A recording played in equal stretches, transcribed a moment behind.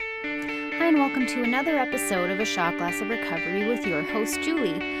and welcome to another episode of A Shot Glass of Recovery with your host,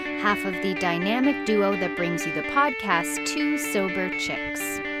 Julie, half of the dynamic duo that brings you the podcast, Two Sober Chicks.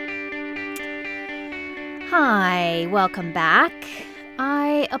 Hi, welcome back.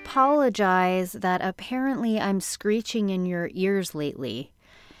 I apologize that apparently I'm screeching in your ears lately.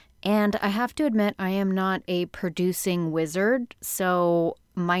 And I have to admit, I am not a producing wizard, so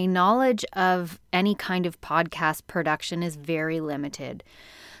my knowledge of any kind of podcast production is very limited.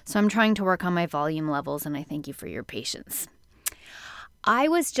 So I'm trying to work on my volume levels, and I thank you for your patience. I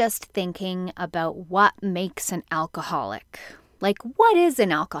was just thinking about what makes an alcoholic. Like, what is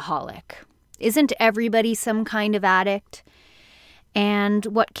an alcoholic? Isn't everybody some kind of addict? And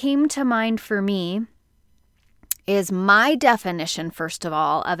what came to mind for me is my definition, first of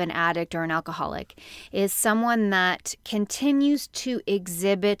all, of an addict or an alcoholic is someone that continues to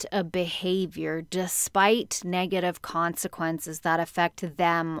exhibit a behavior despite negative consequences that affect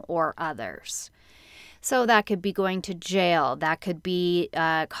them or others. So that could be going to jail. That could be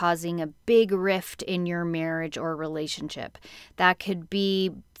causing a big rift in your marriage or relationship. That could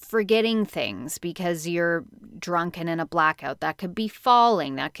be forgetting things because you're drunk and in a blackout. That could be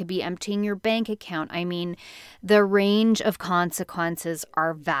falling. That could be emptying your bank account. I mean, the range of consequences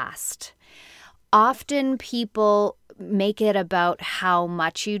are vast. Often people make it about how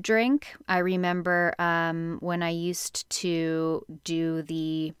much you drink. I remember when I used to do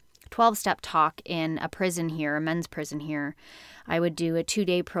the 12-step talk in a prison here, a men's prison here. I would do a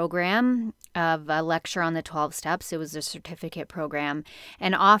 2-day program of a lecture on the 12 steps. It was a certificate program.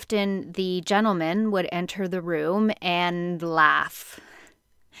 And often the gentleman would enter the room and laugh.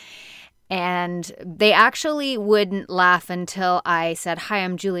 And they actually wouldn't laugh until I said, "Hi,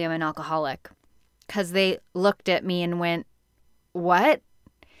 I'm Julie, I'm an alcoholic." Because they looked at me and went, "What?"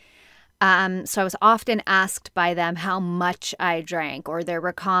 So I was often asked by them how much I drank, or there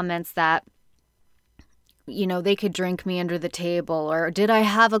were comments that, you know, they could drink me under the table, or did I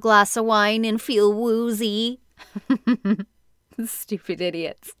have a glass of wine and feel woozy? Stupid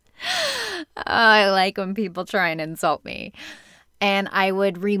idiots. I like when people try and insult me. And I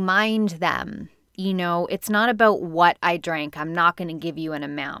would remind them, you know, it's not about what I drank. I'm not going to give you an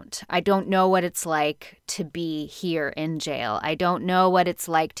amount. I don't know what it's like to be here in jail. I don't know what it's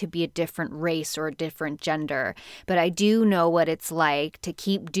like to be a different race or a different gender. But I do know what it's like to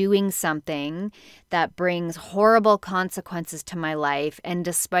keep doing something that brings horrible consequences to my life. And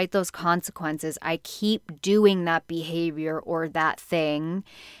despite those consequences, I keep doing that behavior or that thing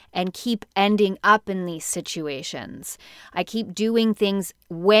and keep ending up in these situations. I keep doing things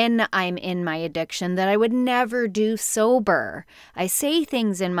when I'm in my addiction that I would never do sober. I say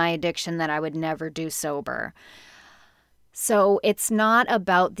things in my addiction that I would never do sober. So it's not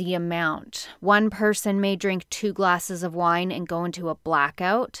about the amount. One person may drink 2 glasses of wine and go into a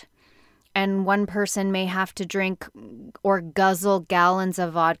blackout, and one person may have to drink or guzzle gallons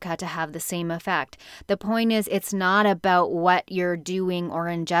of vodka to have the same effect. The point is, it's not about what you're doing or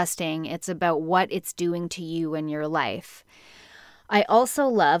ingesting. It's about what it's doing to you in your life. I also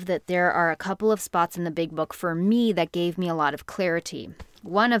love that there are a couple of spots in the Big Book for me that gave me a lot of clarity.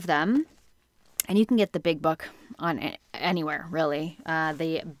 One of them, and you can get the Big Book on anywhere, really,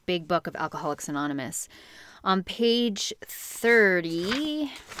 the Big Book of Alcoholics Anonymous. On page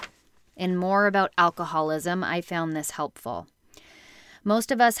 30... in More About Alcoholism, I found this helpful. Most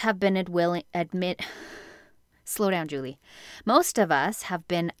of us have been Slow down, Julie. Most of us have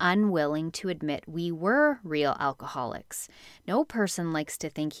been unwilling to admit we were real alcoholics. No person likes to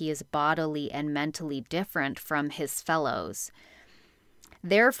think he is bodily and mentally different from his fellows.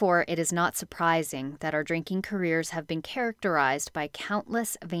 Therefore, it is not surprising that our drinking careers have been characterized by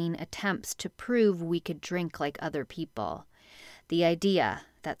countless vain attempts to prove we could drink like other people. The idea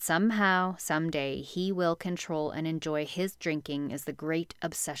that somehow, someday, he will control and enjoy his drinking is the great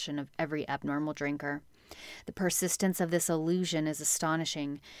obsession of every abnormal drinker. The persistence of this illusion is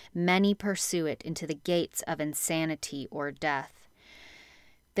astonishing. Many pursue it into the gates of insanity or death.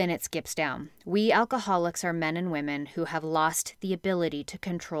 Then it skips down. We alcoholics are men and women who have lost the ability to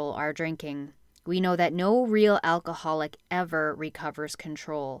control our drinking. We know that no real alcoholic ever recovers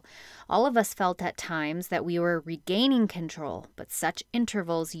control. All of us felt at times that we were regaining control, but such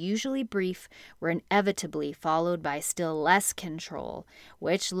intervals, usually brief, were inevitably followed by still less control,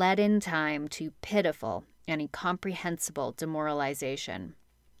 which led in time to pitiful and incomprehensible demoralization.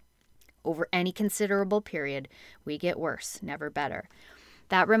 Over any considerable period, we get worse, never better.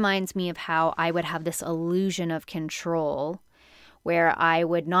 That reminds me of how I would have this illusion of control where I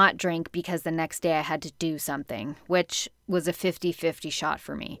would not drink because the next day I had to do something, which was a 50-50 shot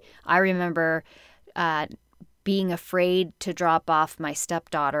for me. I remember being afraid to drop off my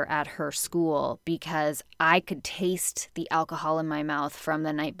stepdaughter at her school because I could taste the alcohol in my mouth from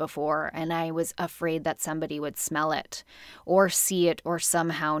the night before, and I was afraid that somebody would smell it or see it or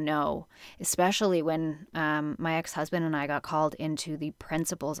somehow know, especially when my ex-husband and I got called into the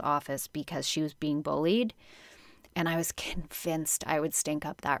principal's office because she was being bullied, and I was convinced I would stink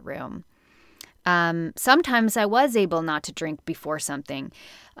up that room. Sometimes I was able not to drink before something,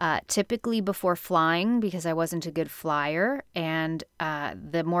 typically before flying because I wasn't a good flyer. And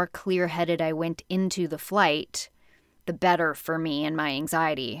the more clear-headed I went into the flight, the better for me and my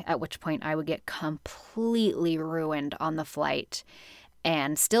anxiety, at which point I would get completely ruined on the flight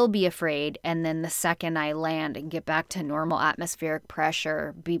and still be afraid. And then the second I land and get back to normal atmospheric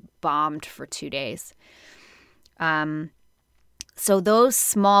pressure, be bombed for 2 days. So those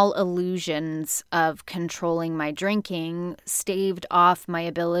small illusions of controlling my drinking staved off my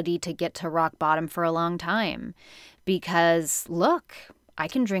ability to get to rock bottom for a long time. Because, look, I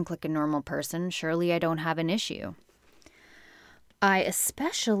can drink like a normal person. Surely I don't have an issue. I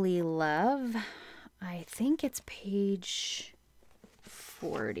especially love, I think it's page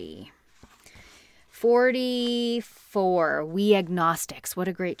 40. 44, We Agnostics. What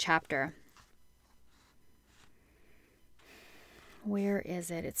a great chapter. Where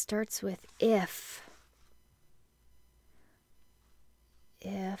is it? It starts with if.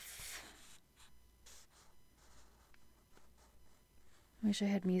 If. I wish I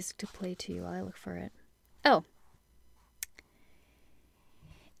had music to play to you while I look for it. Oh.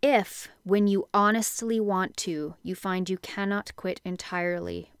 If, when you honestly want to, you find you cannot quit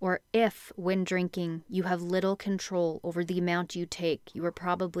entirely, or if, when drinking, you have little control over the amount you take, you are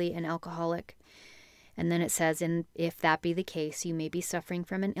probably an alcoholic. And then it says, and if that be the case, you may be suffering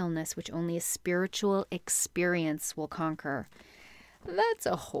from an illness which only a spiritual experience will conquer. That's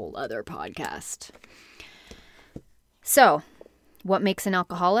a whole other podcast. So, what makes an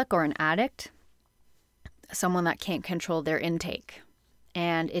alcoholic or an addict? Someone that can't control their intake.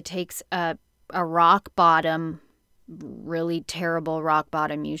 And it takes a rock bottom, really terrible rock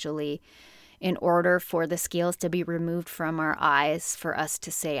bottom usually, in order for the scales to be removed from our eyes for us to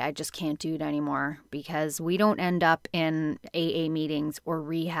say, I just can't do it anymore, because we don't end up in AA meetings or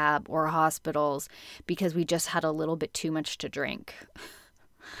rehab or hospitals because we just had a little bit too much to drink.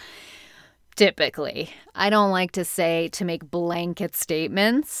 Typically. I don't like to make blanket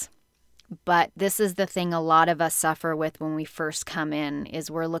statements, but this is the thing a lot of us suffer with when we first come in, is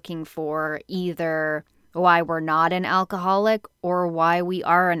we're looking for either why we're not an alcoholic or why we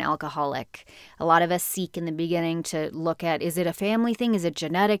are an alcoholic. A lot of us seek in the beginning to look at, is it a family thing? Is it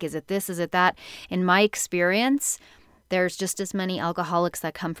genetic? Is it this? Is it that? In my experience, there's just as many alcoholics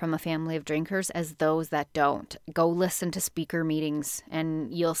that come from a family of drinkers as those that don't. Go listen to speaker meetings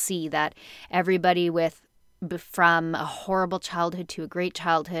and you'll see that everybody from a horrible childhood to a great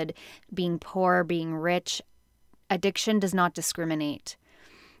childhood, being poor, being rich, addiction does not discriminate.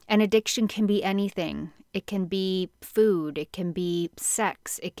 And addiction can be anything. It can be food. It can be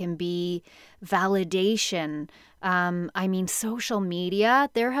sex. It can be validation. Social media.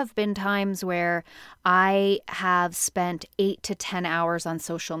 There have been times where I have spent 8 to 10 hours on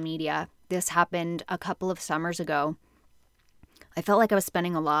social media. This happened a couple of summers ago. I felt like I was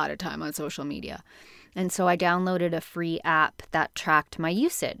spending a lot of time on social media. And so I downloaded a free app that tracked my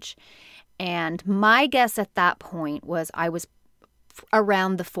usage. And my guess at that point was I was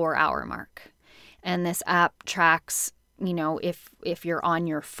around the 4-hour mark. And this app tracks, if you're on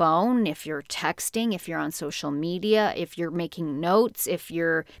your phone, if you're texting, if you're on social media, if you're making notes,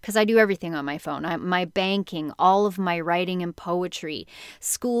 because I do everything on my phone. My banking, all of my writing and poetry,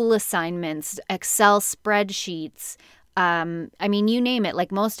 school assignments, Excel spreadsheets, you name it.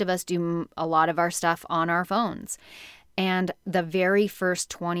 Like most of us do a lot of our stuff on our phones. And the very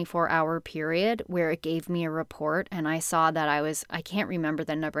first 24-hour period where it gave me a report and I saw that I can't remember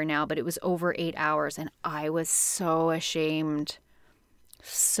the number now, but it was over 8 hours, and I was so ashamed.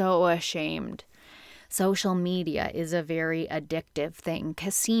 So ashamed. Social media is a very addictive thing.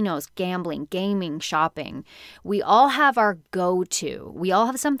 Casinos, gambling, gaming, shopping. We all have our go-to. We all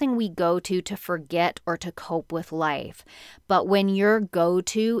have something we go to forget or to cope with life. But when your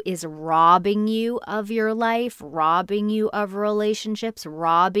go-to is robbing you of your life, robbing you of relationships,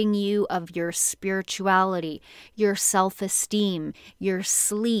 robbing you of your spirituality, your self-esteem, your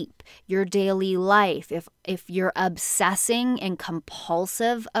sleep, your daily life, if you're obsessing and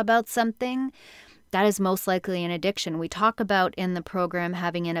compulsive about something, that is most likely an addiction. We talk about in the program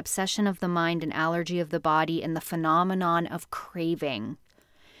having an obsession of the mind, an allergy of the body, and the phenomenon of craving.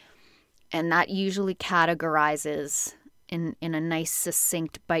 And that usually categorizes in a nice,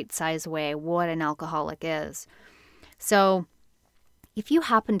 succinct, bite-sized way what an alcoholic is. So if you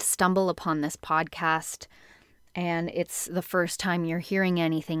happen to stumble upon this podcast and it's the first time you're hearing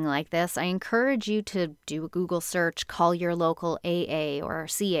anything like this, I encourage you to do a Google search, call your local AA or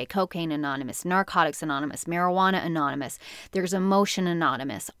CA, Cocaine Anonymous, Narcotics Anonymous, Marijuana Anonymous. There's Emotion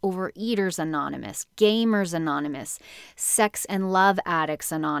Anonymous, Overeaters Anonymous, Gamers Anonymous, Sex and Love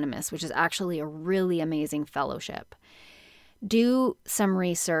Addicts Anonymous, which is actually a really amazing fellowship. Do some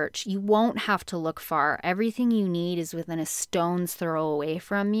research. You won't have to look far. Everything you need is within a stone's throw away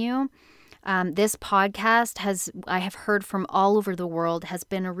from you. This podcast I have heard from all over the world, has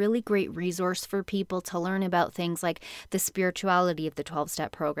been a really great resource for people to learn about things like the spirituality of the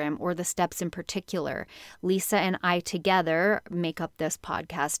 12-step program or the steps in particular. Lisa and I together make up this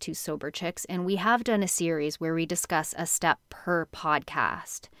podcast, Two Sober Chicks, and we have done a series where we discuss a step per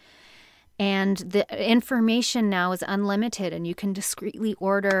podcast. And the information now is unlimited, and you can discreetly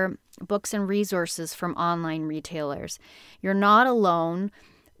order books and resources from online retailers. You're not alone.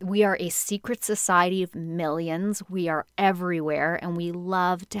 We are a secret society of millions. We are everywhere, and we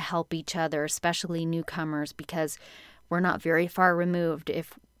love to help each other, especially newcomers, because we're not very far removed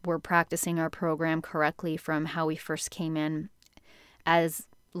if we're practicing our program correctly from how we first came in as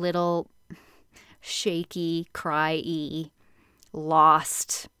little shaky, cry-y,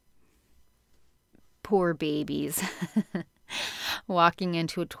 lost, poor babies walking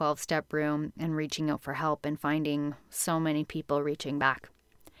into a 12-step room and reaching out for help and finding so many people reaching back.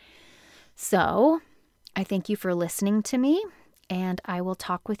 So I thank you for listening to me, and I will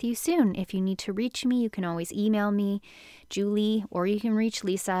talk with you soon. If you need to reach me, you can always email me, Julie, or you can reach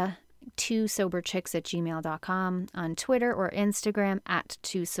Lisa, twosoberchicks@gmail.com, on Twitter or Instagram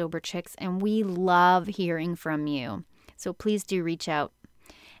 @twosoberchicks, and we love hearing from you. So please do reach out,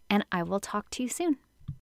 and I will talk to you soon.